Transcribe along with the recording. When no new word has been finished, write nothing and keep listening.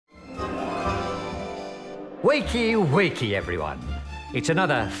Wakey, wakey, everyone. It's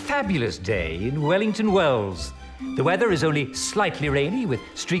another fabulous day in Wellington Wells. The weather is only slightly rainy with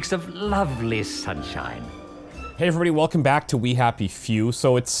streaks of lovely sunshine. Hey everybody, welcome back to We Happy Few.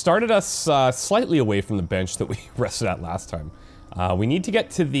 So it started us slightly away from the bench that we rested at last time. We need to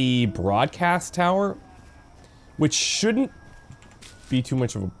get to the broadcast tower, which shouldn't be too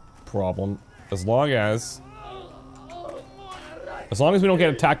much of a problem, as long as we don't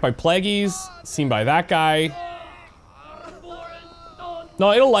get attacked by plagueies, seen by that guy.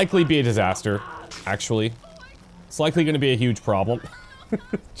 No, it'll likely be a disaster, actually. It's likely going to be a huge problem.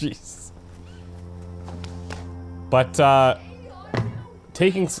 Jeez. But,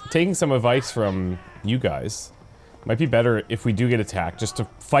 taking some advice from you guys might be better if we do get attacked, just to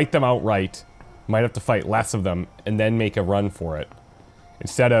fight them outright. Might have to fight less of them, and then make a run for it.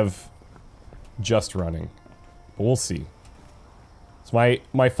 Instead of just running. But we'll see. So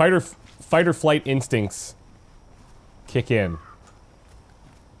my fight or flight instincts kick in.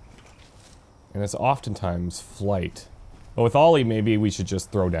 And it's oftentimes flight. But with Ollie, maybe we should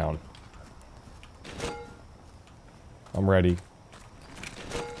just throw down. I'm ready.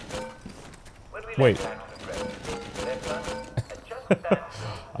 Wait.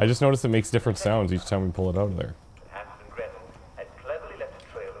 I just noticed it makes different sounds each time we pull it out of there.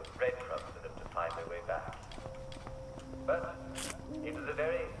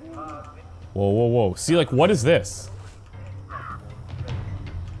 Whoa, whoa, whoa. See, like, what is this?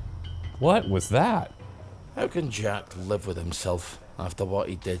 What was that? How can Jack live with himself after what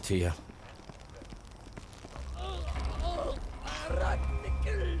he did to you?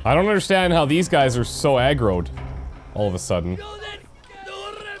 I don't understand how these guys are so aggroed all of a sudden. After 3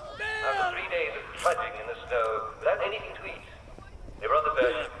 days of trudging in the snow without anything to eat, they were on the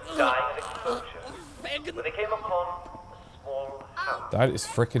verge of dying of exposure when they came upon a small house. That is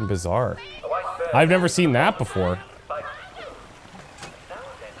frickin' bizarre. A white bird. I've never seen that before.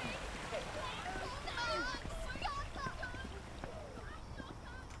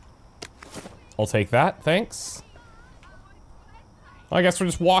 I'll take that, thanks. I guess we're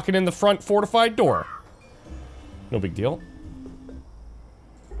just walking in the front fortified door. No big deal.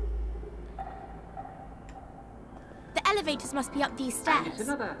 The elevators must be up these stairs. It's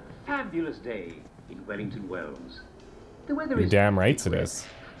another fabulous day in Wellington Wells. The weather You're is damn right it is.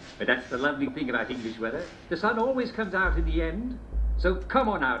 But that's the lovely thing about English weather. The sun always comes out in the end. So come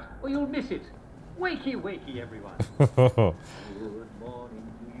on out, or you'll miss it. Wakey, wakey, everyone. Good morning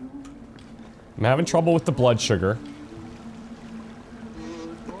to you. I'm having trouble with the blood sugar.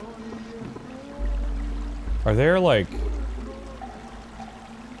 Are there, like...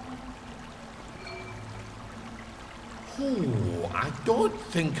 Oh, I don't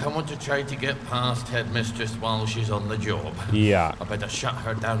think I want to try to get past Headmistress while she's on the job. Yeah. I better shut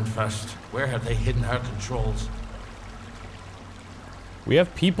her down first. Where have they hidden her controls? We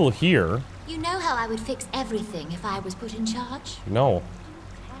have people here. You know how I would fix everything if I was put in charge? No.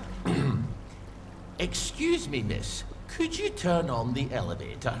 Excuse me, miss. Could you turn on the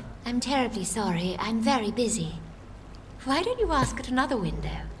elevator? I'm terribly sorry. I'm very busy. Why don't you ask at another window?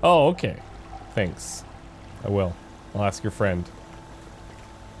 Oh, okay. Thanks. I will. I'll ask your friend.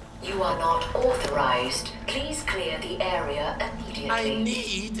 You are not authorized. Please clear the area immediately. I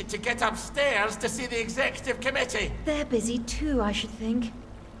need to get upstairs to see the executive committee. They're busy too, I should think.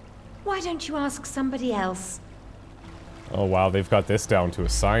 Why don't you ask somebody else? Oh wow, they've got this down to a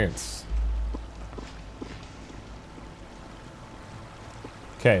science.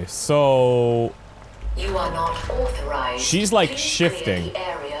 Okay, so... You are not authorized. She's like Please shifting. clear the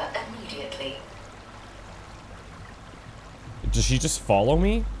area immediately. Does she just follow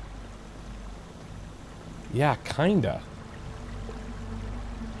me? Yeah, kinda.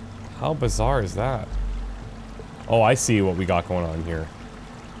 How bizarre is that? Oh, I see what we got going on here.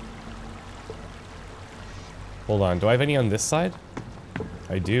 Hold on, do I have any on this side?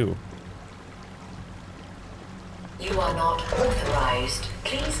 I do. You are not authorized.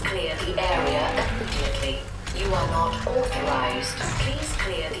 Please clear the area immediately. You are not authorized. Please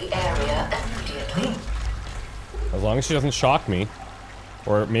clear the area immediately. As long as she doesn't shock me.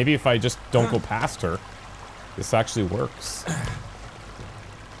 Or maybe if I just don't go past her. This actually works.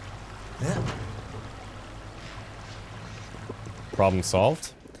 Problem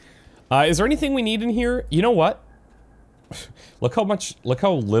solved. Is there anything we need in here? You know what? Look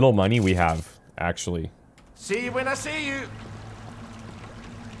how little money we have, actually. See you when I see you.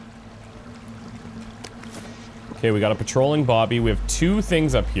 Okay, we got a patrolling Bobby. We have 2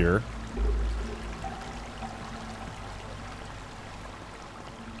 things up here.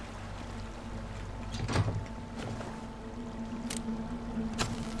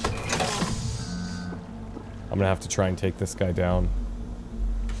 I'm gonna have to try and take this guy down.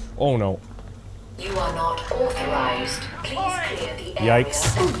 Oh no. You are not authorized. Please clear the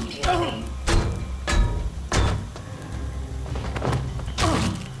Yikes. area immediately.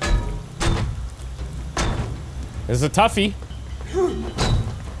 This is a toughie.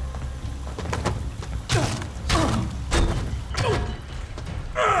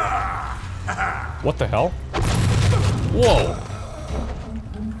 What the hell? Whoa.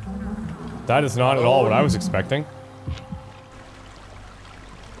 That is not at all what I was expecting.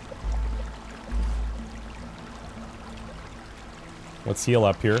 Let's heal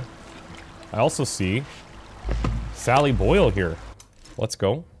up here. I also see Sally Boyle here. Let's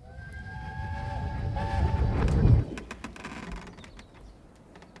go.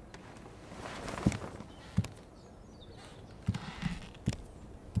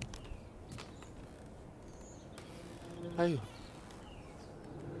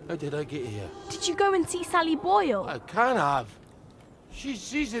 How did I get here? Did you go and see Sally Boyle? I can't have.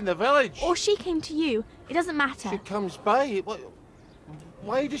 She's in the village. Or she came to you. It doesn't matter. She comes by.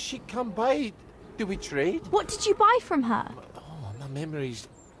 Why does she come by? Do we trade? What did you buy from her? Oh, my memory's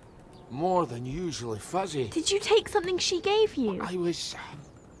more than usually fuzzy. Did you take something she gave you? I was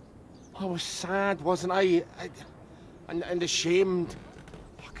sad, wasn't I? And ashamed.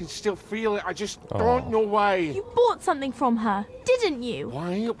 I can still feel it. I just don't know why. You bought something from her, didn't you?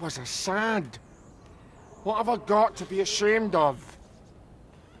 Why was I sad? What have I got to be ashamed of?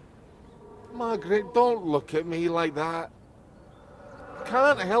 Margaret, don't look at me like that.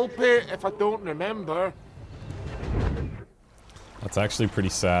 Can't help it if I don't remember. That's actually pretty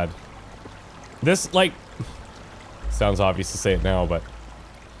sad. This, like, sounds obvious to say it now, but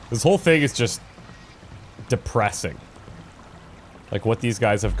this whole thing is just depressing. Like, what these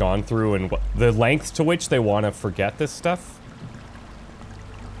guys have gone through and what, the lengths to which they want to forget this stuff.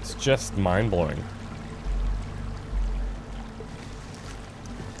 It's just mind-blowing.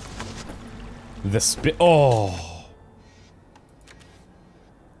 The oh!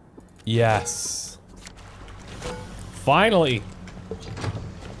 Yes. Finally!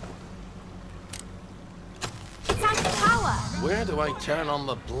 It's out of power! Where do I turn on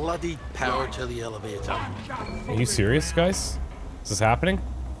the bloody power to the elevator? Are you serious, guys? Is this happening?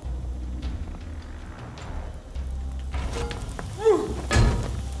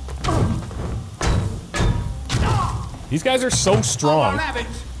 These guys are so strong.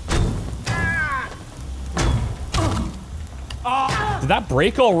 Did that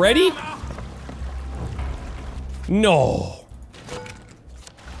break already? No.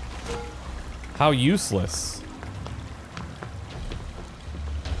 How useless.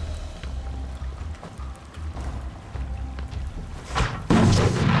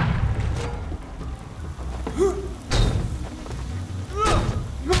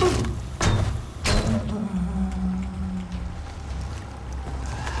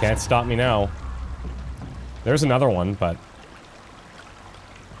 Can't stop me now. There's another one, but...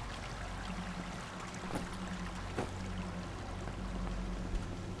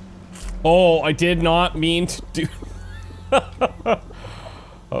 Oh, I did not mean to do...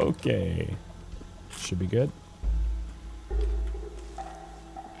 Okay. Should be good.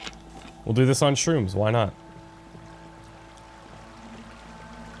 We'll do this on shrooms, why not?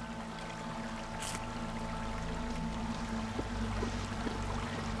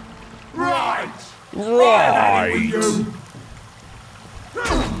 Right!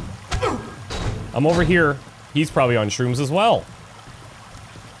 I'm over here. He's probably on shrooms as well.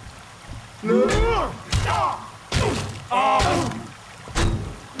 Oh,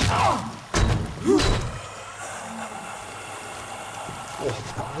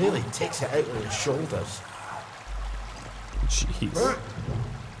 it really takes it out of his shoulders. Jeez.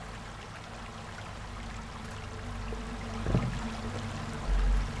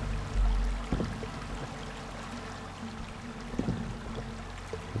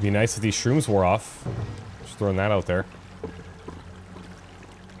 It'd be nice if these shrooms wore off. Just throwing that out there.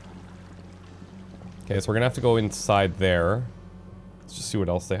 Okay, so we're gonna have to go inside there. Let's just see what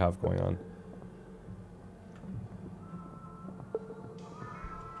else they have going on.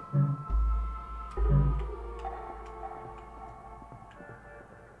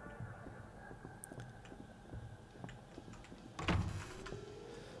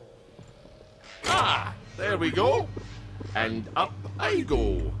 Ah, there we go. And up I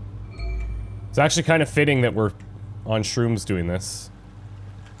go. It's actually kind of fitting that we're on shrooms doing this.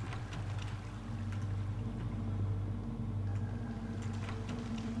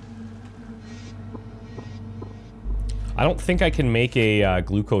 I don't think I can make a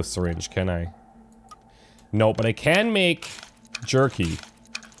glucose syringe, can I? No, but I can make jerky.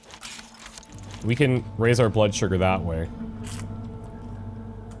 We can raise our blood sugar that way.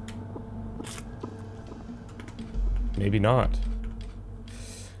 Maybe not.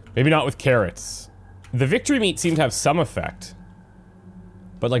 Maybe not with carrots. The victory meat seemed to have some effect.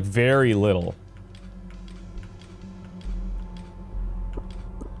 But like very little.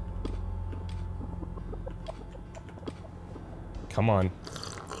 Come on.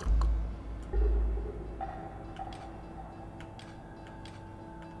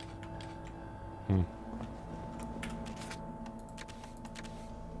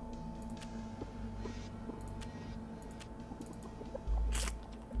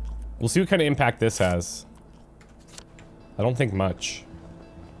 We'll see what kind of impact this has. I don't think much.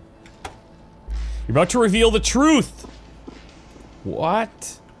 You're about to reveal the truth!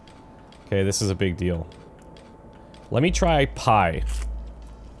 What? Okay, this is a big deal. Let me try pie.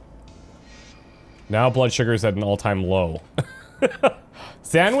 Now blood sugar is at an all-time low.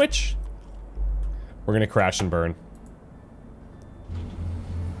 Sandwich? We're gonna crash and burn.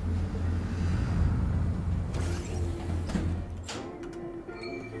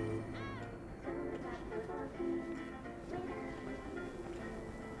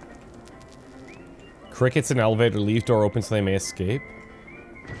 Crickets in elevator, leave door open so they may escape.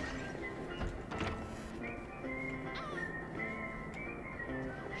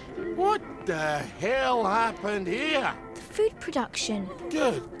 What the hell happened here? The food production.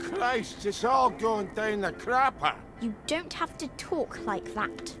 Good Christ, it's all going down the crapper. You don't have to talk like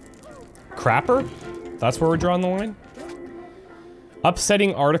that. Crapper? That's where we're drawing the line?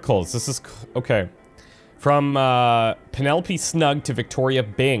 Upsetting articles. This is... okay. From Penelope Snug to Victoria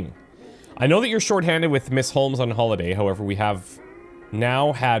Bing. I know that you're shorthanded with Miss Holmes on holiday, however, we have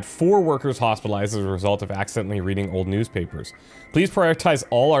now had 4 workers hospitalized as a result of accidentally reading old newspapers. Please prioritize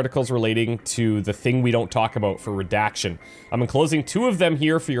all articles relating to the thing we don't talk about for redaction. I'm enclosing 2 of them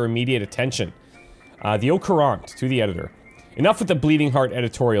here for your immediate attention. The Au Courant, to the editor. Enough with the bleeding heart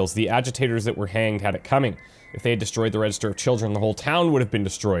editorials. The agitators that were hanged had it coming. If they had destroyed the Register of Children, the whole town would have been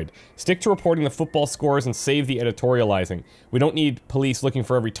destroyed. Stick to reporting the football scores and save the editorializing. We don't need police looking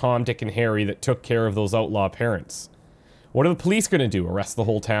for every Tom, Dick, and Harry that took care of those outlaw parents. What are the police gonna do? Arrest the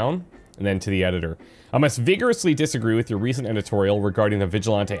whole town? And then to the editor. I must vigorously disagree with your recent editorial regarding the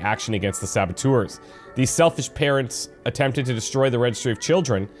vigilante action against the saboteurs. These selfish parents attempted to destroy the Registry of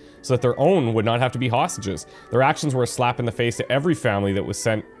Children so that their own would not have to be hostages. Their actions were a slap in the face to every family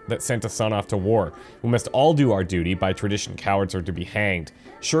that sent a son off to war. We must all do our duty. By tradition, cowards are to be hanged.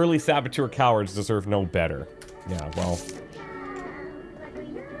 Surely saboteur cowards deserve no better. Yeah, well...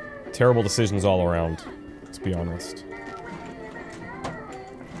 terrible decisions all around, let's be honest.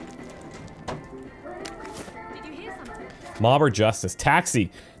 Mob or justice? Taxi.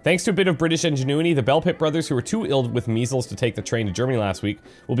 Thanks to a bit of British ingenuity, the Bell Pit brothers, who were too ill with measles to take the train to Germany last week,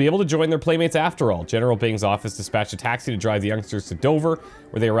 will be able to join their playmates after all. General Bing's office dispatched a taxi to drive the youngsters to Dover,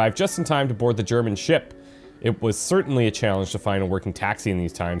 where they arrived just in time to board the German ship. It was certainly a challenge to find a working taxi in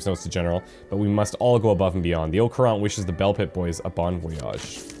these times, notes the General, but we must all go above and beyond. The Au Courant wishes the Bell Pit boys a bon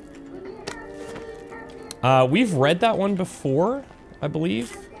voyage. We've read that one before, I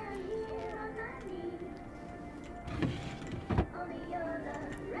believe.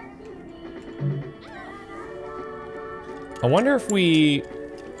 I wonder if we...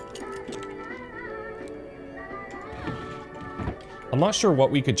 I'm not sure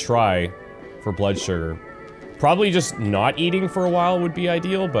what we could try for blood sugar. Probably just not eating for a while would be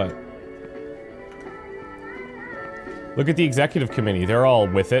ideal, but... look at the executive committee. They're all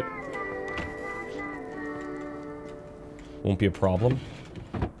with it. Won't be a problem.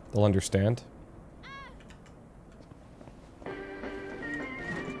 They'll understand.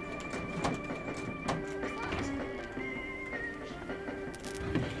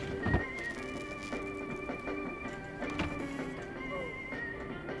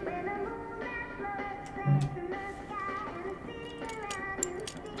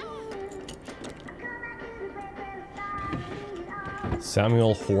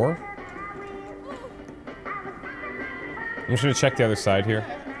 Samuel Hoare. I'm just gonna check the other side here.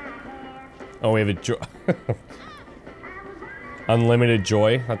 Oh, we have a joy. Unlimited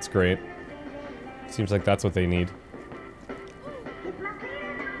joy. That's great. Seems like that's what they need.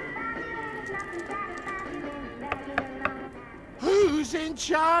 Who's in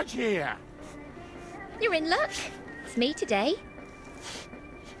charge here? You're in luck. It's me today.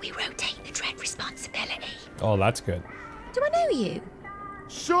 We rotate the dread responsibility. Oh, that's good. Do I know you?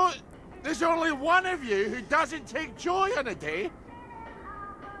 So, there's only one of you who doesn't take joy on a day?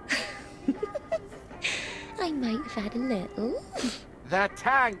 I might have had a little. The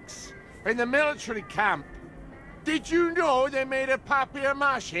tanks in the military camp. Did you know they made of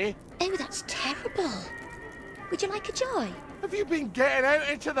papier-mâché? Oh, that's terrible. Would you like a joy? Have you been getting out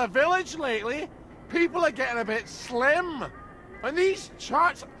into the village lately? People are getting a bit slim. And these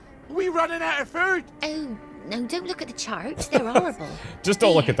charts, are we running out of food? Oh, no, don't look at the charts. They're horrible. Just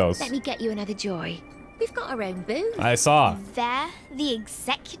don't look at those. Let me get you another joy. We've got our own booze. I saw. They're the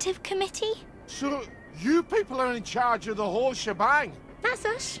executive committee? So, you people are in charge of the whole shebang? That's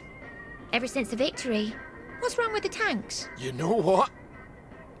us. Ever since the victory. What's wrong with the tanks? You know what?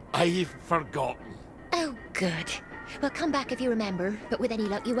 I've forgotten. Oh, good. Well, come back if you remember, but with any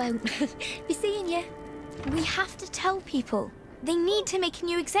luck you won't. Be seeing you. We have to tell people. They need to make a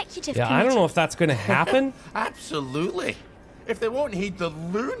new executive committee. I don't know if that's going to happen. Absolutely. If they won't heed the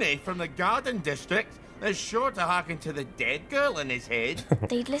loony from the garden district, they're sure to hearken to the dead girl in his head.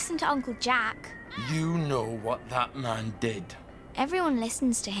 They'd listen to Uncle Jack. You know what that man did. Everyone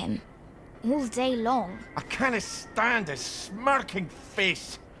listens to him. All day long. I can't stand his smirking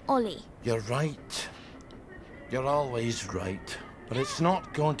face. Ollie. You're right. You're always right. But it's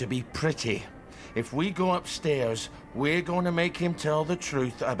not going to be pretty. If we go upstairs, we're going to make him tell the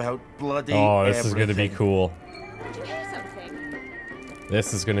truth about bloody Oh, this everything. is going to be cool. Did you hear something?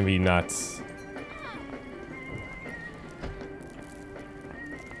 This is going to be nuts.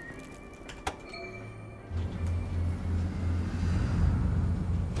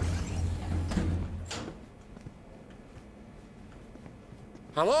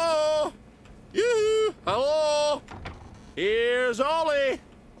 Hello? Yoo-hoo! Hello? Here's Ollie.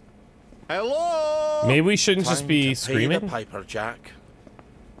 Hello? Maybe we shouldn't just be Time to pay screaming. the piper, Jack.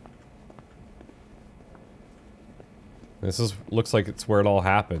 This is looks like it's where it all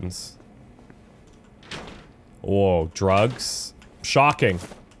happens. Whoa, drugs. Shocking.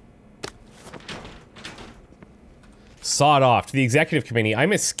 Sawed off. To the executive committee,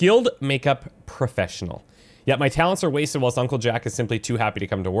 I'm a skilled makeup professional. Yet my talents are wasted whilst Uncle Jack is simply too happy to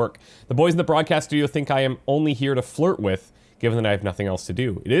come to work. The boys in the broadcast studio think I am only here to flirt with, given that I have nothing else to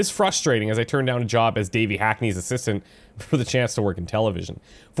do. It is frustrating as I turn down a job as Davey Hackney's assistant for the chance to work in television.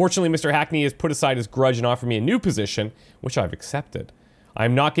 Fortunately, Mr. Hackney has put aside his grudge and offered me a new position, which I've accepted. I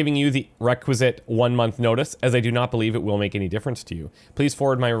am not giving you the requisite 1-month notice, as I do not believe it will make any difference to you. Please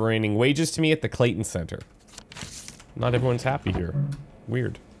forward my remaining wages to me at the Clayton Center. Not everyone's happy here.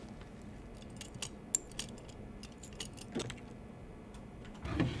 Weird.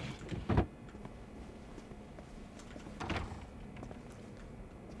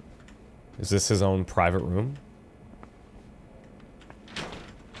 Is this his own private room?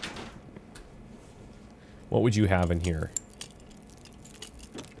 What would you have in here?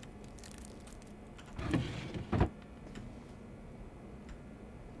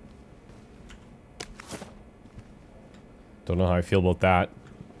 Don't know how I feel about that.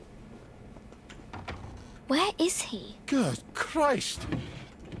 Where is he? Good Christ.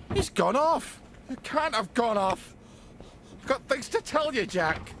 He's gone off. He can't have gone off. I've got things to tell you,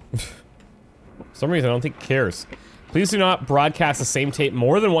 Jack. For some reason, I don't think he cares. Please do not broadcast the same tape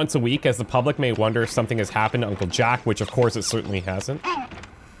more than once a week, as the public may wonder if something has happened to Uncle Jack, which of course it certainly hasn't.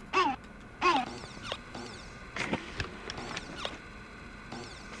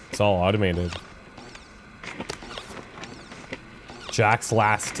 It's all automated. Jack's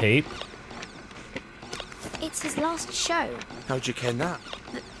last tape? It's his last show. How'd you ken that?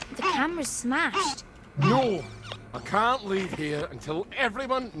 The camera's smashed. No, I can't leave here until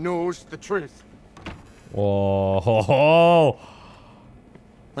everyone knows the truth. Whoa.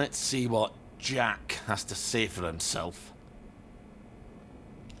 Let's see what Jack has to say for himself.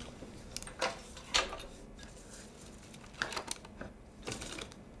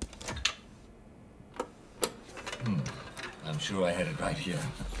 I'm sure I had it right here.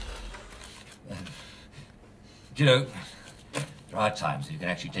 You know, there are times that you can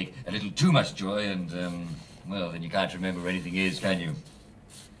actually take a little too much joy and, well, then you can't remember where anything is, can you?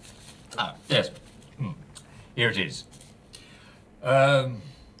 Ah, yes. Here it is.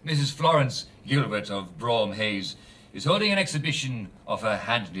 Mrs. Florence Gilbert of Brougham Hayes is holding an exhibition of her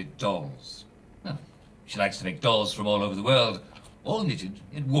hand-knit dolls. Well, she likes to make dolls from all over the world, all knitted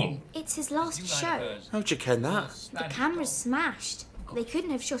in wool. It's his last show. How'd you ken that? The camera's smashed. They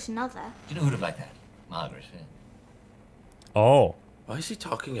couldn't have shot another. Do you know who'd have liked that? Margaret. Oh. Why is he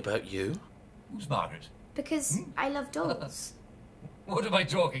talking about you? Who's Margaret? Because I love dolls. What am I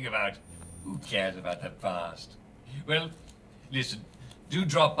talking about? Who cares about the past? Well, listen. Do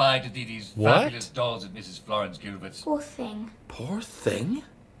drop by to these fabulous dolls at Mrs. Florence Gilbert's. Poor thing. Poor thing?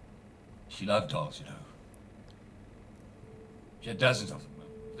 She loved dolls, you know. She had dozens of them.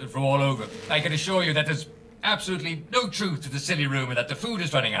 They're from all over. I can assure you that there's absolutely no truth to the silly rumour that the food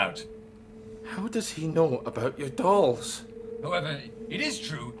is running out. How does he know about your dolls? However, it is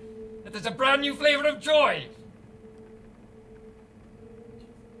true that there's a brand new flavor of joy.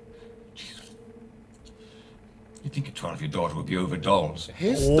 You'd think a 12-year daughter would be over dolls.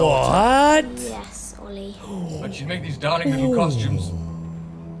 His daughter? What? Yes, Ollie. But she'd make these darling little costumes.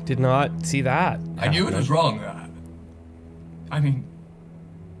 Did not see that. I knew it was wrong. I mean...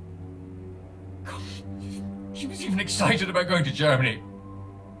 She was even excited about going to Germany.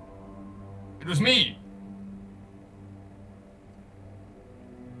 It was me.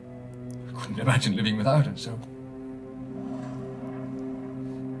 I couldn't imagine living without her, so...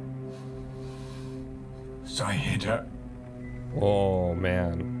 So I hid her. Oh,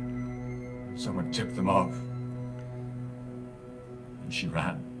 man. Someone tipped them off. And she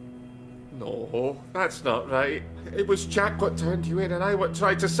ran. No, that's not right. It was Jack what turned you in and I what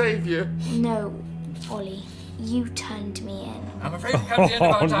tried to save you. No, Ollie. You turned me in. I'm afraid we've come to the end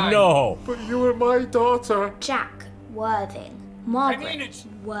of our time. No! But you were my daughter. Jack Worthing. Margaret I mean it.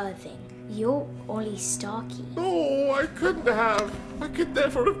 Worthing. You're Ollie Starkey. No, I couldn't have. I could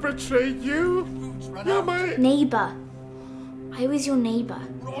never have betrayed you. You're my... Neighbour. I was your neighbour.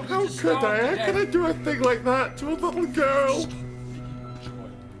 How could I? How could I do a thing like that to a little girl?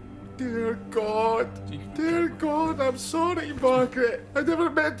 Dear God. Dear God, I'm sorry, Margaret. I never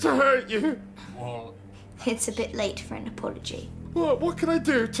meant to hurt you. Well, It's a bit late for an apology. What can I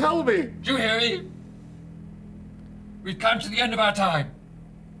do? Tell me. do you hear me? We've come to the end of our time.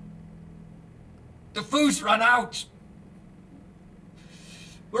 The food's run out.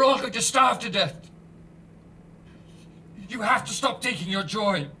 We're all going to starve to death. You have to stop taking your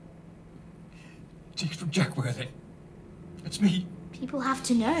joy. Take it from Jack Worthing. That's me. People have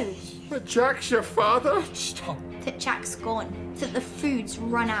to know But Jack's your father? Stop. that Jack's gone, that the food's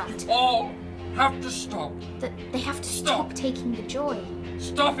run out, All have to stop. that they have to stop taking the joy.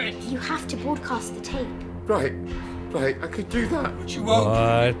 Stop it. You have to broadcast the tape. Right, I could do that. But you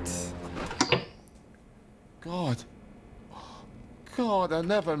won't. What? God, I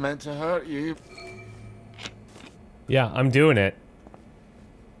never meant to hurt you. Yeah, I'm doing it.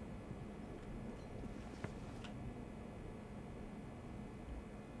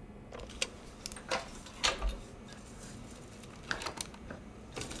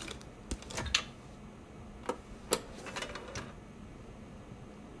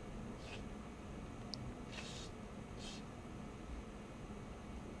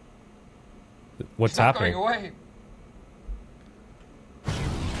 What's happening? Going away.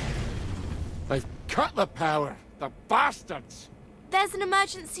 They've cut the power. The bastards. There's an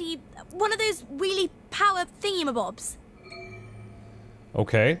emergency, one of those wheelie power thingamabobs.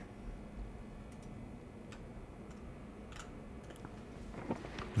 Okay.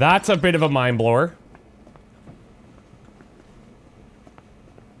 That's a bit of a mind blower.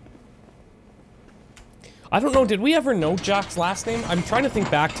 I don't know, did we ever know Jack's last name? I'm trying to think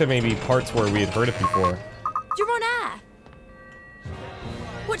back to maybe parts where we had heard it before. You're on air.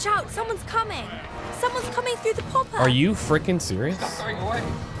 Watch out, someone's coming. Someone's coming through the popper. Are you freaking serious? Stop going away.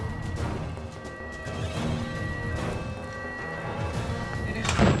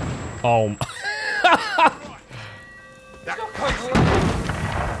 Oh. Stop going away.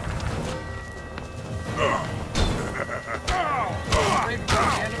 We've come to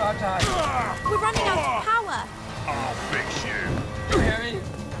the end of our time. We're running out of power. I'll fix you. Do you hear me?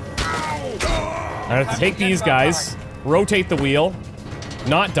 I have to take these guys, rotate the wheel,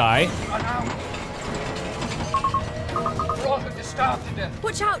 not die. Run out. We're all going to starve to death.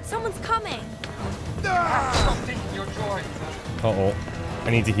 Watch out, someone's coming. Stop taking your joy. Uh-oh. I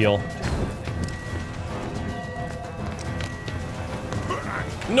need to heal.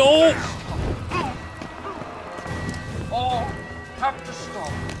 No! All have to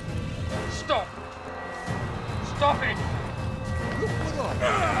stop. Stop. Stop it.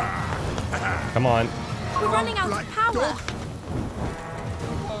 Come on. We're running out of power.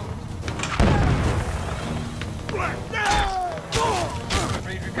 I'm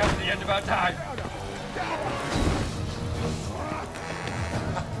afraid we've come to the end of our time.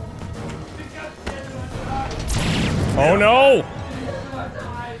 Oh no!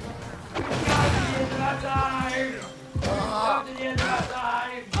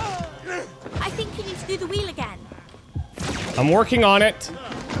 I think you need to do the wheel again. I'm working on it.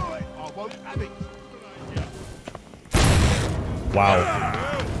 Wow.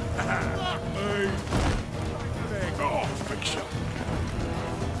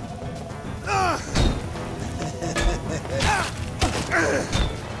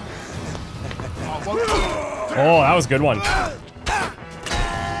 Oh, that was a good one.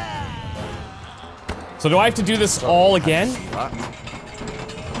 So do I have to do this all again?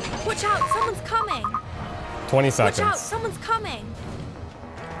 Watch out, someone's coming. 20 Watch out, seconds. someone's coming.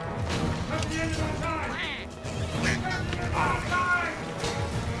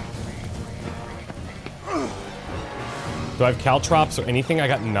 Do I have caltrops or anything? I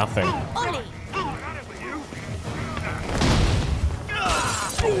got nothing. Ollie!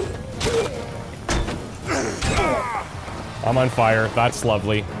 I'm on fire. That's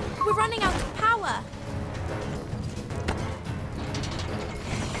lovely. We're running out of power.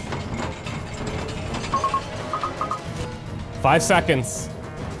 Five seconds.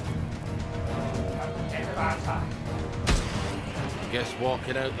 Guess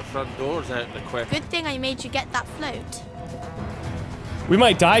walking out the front door's out the quick. Good thing I made you get that float. We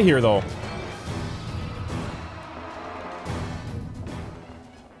might die here, though.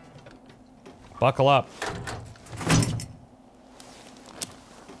 Buckle up.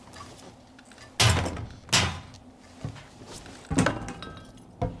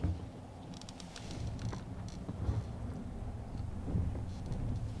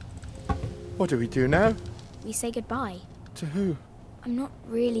 What do we do now? We say goodbye. To who? I'm not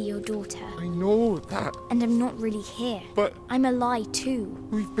really your daughter. I know that. And I'm not really here. But I'm a lie too.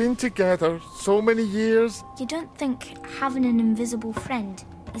 we've been together so many years. You don't think having an invisible friend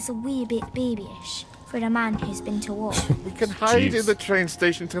is a wee bit babyish for a man who's been to war? We can hide in the train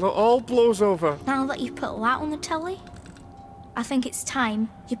station till it all blows over. Now that you've put that on the telly, I think it's time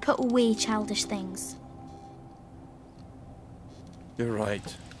you put away childish things. You're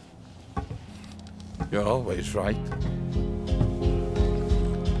right. You're always right.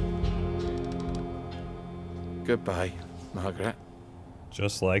 Goodbye, Margaret.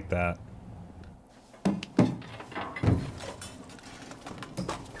 Just like that.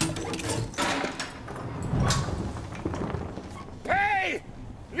 Hey!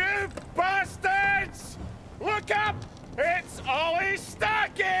 You bastards! Look up! It's Ollie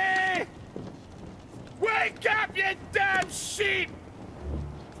Starkey! Wake up, you damn sheep!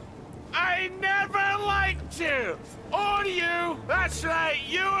 I never liked you! Or you! That's right,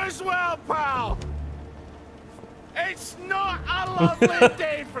 you as well, pal! It's not a lovely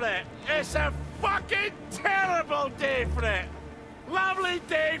day for it! It's a fucking terrible day for it! Lovely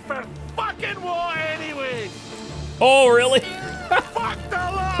day for fucking what anyway! Oh, really? Fuck the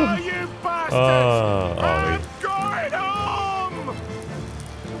law, you bastards! I'm Ollie. going home!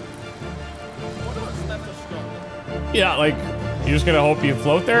 Yeah, like, you're just gonna hope you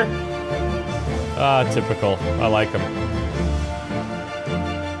float there? Ah, typical. I like him.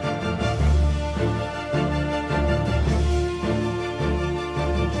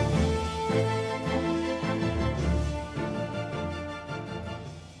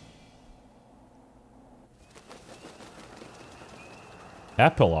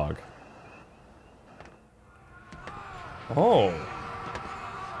 Epilogue. Oh.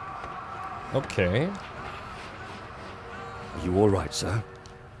 Okay. Are you all right, sir?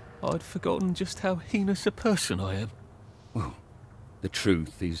 I'd forgotten just how heinous a person I am. Well, the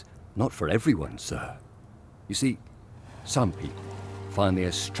truth is not for everyone, sir. You see, some people find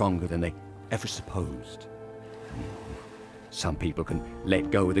they're stronger than they ever supposed. Some people can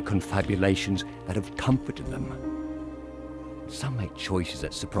let go of the confabulations that have comforted them. Some make choices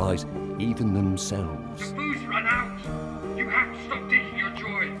that surprise even themselves. The booze run out. You have to stop taking your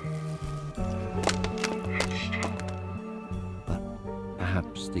joy.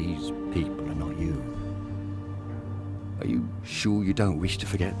 Perhaps these people are not you. Are you sure you don't wish to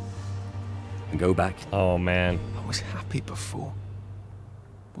forget? And go back? Oh, man. I was happy before.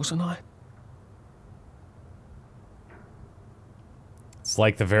 Wasn't I? It's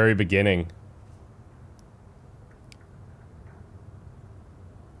like the very beginning.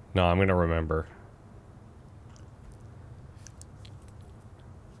 No, I'm gonna remember.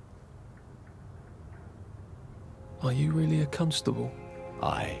 Are you really a constable?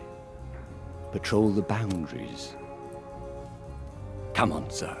 I patrol the boundaries. Come on,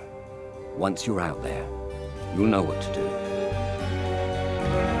 sir. Once you're out there, you'll know what to do.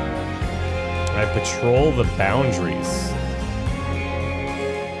 I patrol the boundaries.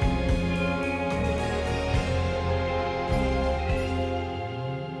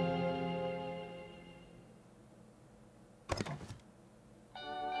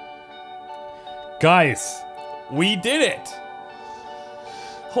 Guys, we did it!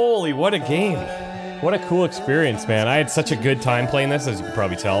 Holy, what a game. What a cool experience, man. I had such a good time playing this, as you can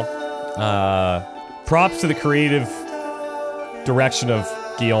probably tell. Props to the creative direction of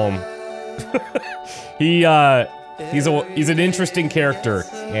Guillaume. He's an interesting character,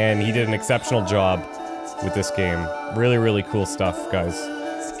 and he did an exceptional job with this game. Really, really cool stuff, guys.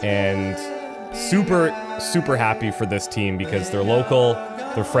 And super, super happy for this team because they're local,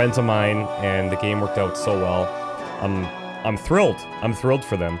 they're friends of mine, and the game worked out so well. I'm thrilled. I'm thrilled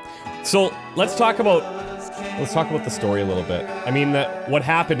for them. So let's talk about the story a little bit. I mean, what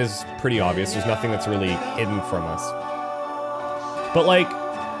happened is pretty obvious. There's nothing that's really hidden from us. But like,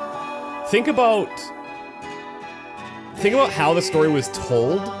 think about how the story was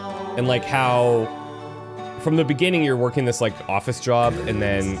told, and like how from the beginning you're working this like office job, and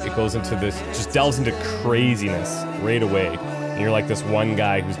then it goes into this, just delves into craziness right away. And you're like this one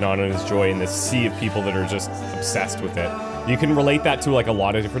guy who's not on his joy in this sea of people that are just obsessed with it. You can relate that to like a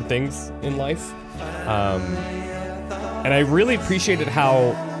lot of different things in life. And I really appreciated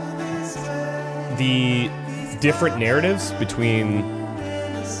how the different narratives between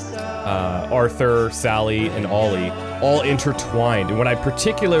Arthur, Sally, and Ollie all intertwined. And what I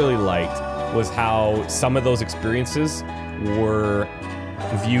particularly liked was how some of those experiences were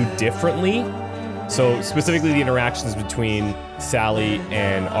viewed differently. So specifically the interactions between Sally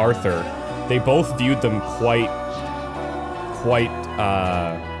and Arthur, they both viewed them quite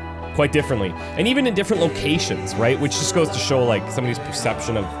differently. And even in different locations, right? Which just goes to show like somebody's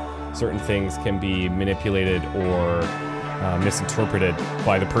perception of certain things can be manipulated or misinterpreted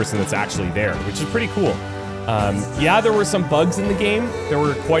by the person that's actually there, which is pretty cool. Yeah, there were some bugs in the game. There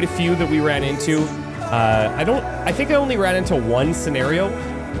were quite a few that we ran into. I think I only ran into one scenario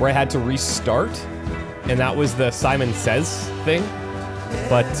where I had to restart, and that was the Simon Says thing.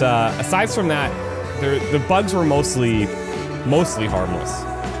 But aside from that, the bugs were mostly harmless.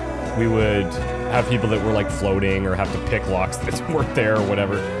 We would have people that were like floating or have to pick locks that weren't there or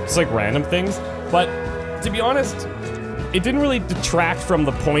whatever. Just like random things. But to be honest, it didn't really detract from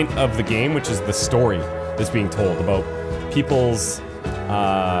the point of the game, which is the story that's being told about people's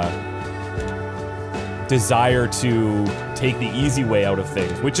desire to take the easy way out of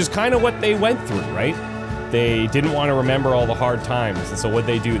things, which is kind of what they went through, right? They didn't want to remember all the hard times, and so what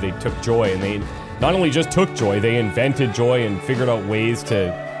they do, they took joy, and they not only just took joy, they invented joy and figured out ways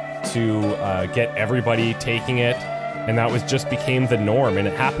to get everybody taking it, and that just became the norm, and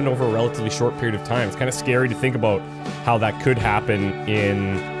it happened over a relatively short period of time. It's kind of scary to think about how that could happen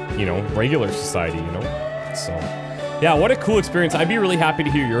in, you know, regular society, you know? So, yeah, what a cool experience. I'd be really happy to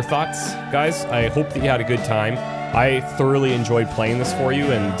hear your thoughts, guys. I hope that you had a good time. I thoroughly enjoyed playing this for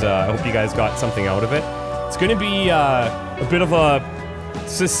you, and I hope you guys got something out of it. It's gonna be a bit of a...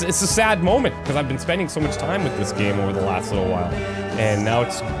 It's a sad moment, because I've been spending so much time with this game over the last little while, and now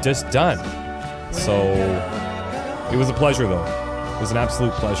it's just done. So, it was a pleasure, though. It was an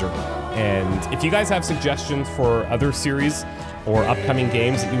absolute pleasure. And if you guys have suggestions for other series or upcoming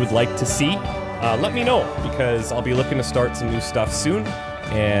games that you would like to see, let me know, because I'll be looking to start some new stuff soon,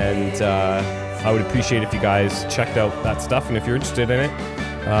 and I would appreciate if you guys checked out that stuff, and if you're interested in it,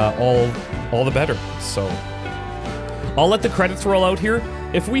 all the better. So, I'll let the credits roll out here.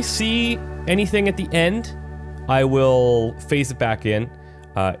 If we see anything at the end, I will phase it back in.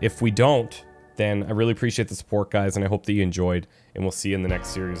 If we don't, then I really appreciate the support, guys, and I hope that you enjoyed, and we'll see you in the next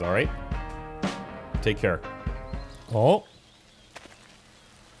series, alright? Take care. Oh.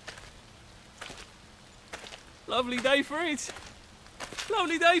 Lovely day for it.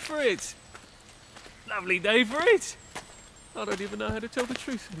 Lovely day for it. Lovely day for it. I don't even know how to tell the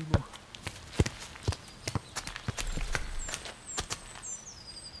truth anymore.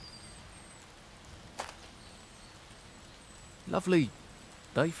 Lovely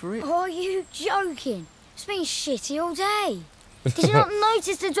day for it. Are you joking? It's been shitty all day. Did you not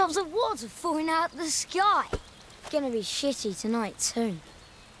notice the drops of water falling out of the sky? Gonna be shitty tonight too.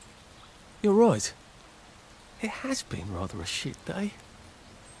 You're right. It has been rather a shit day.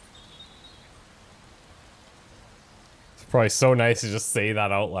 It's probably so nice to just say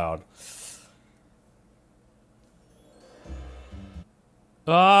that out loud.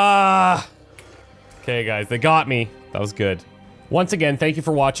 Ah! Okay, guys, they got me. That was good. Once again, thank you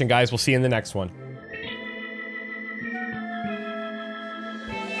for watching, guys. We'll see you in the next one.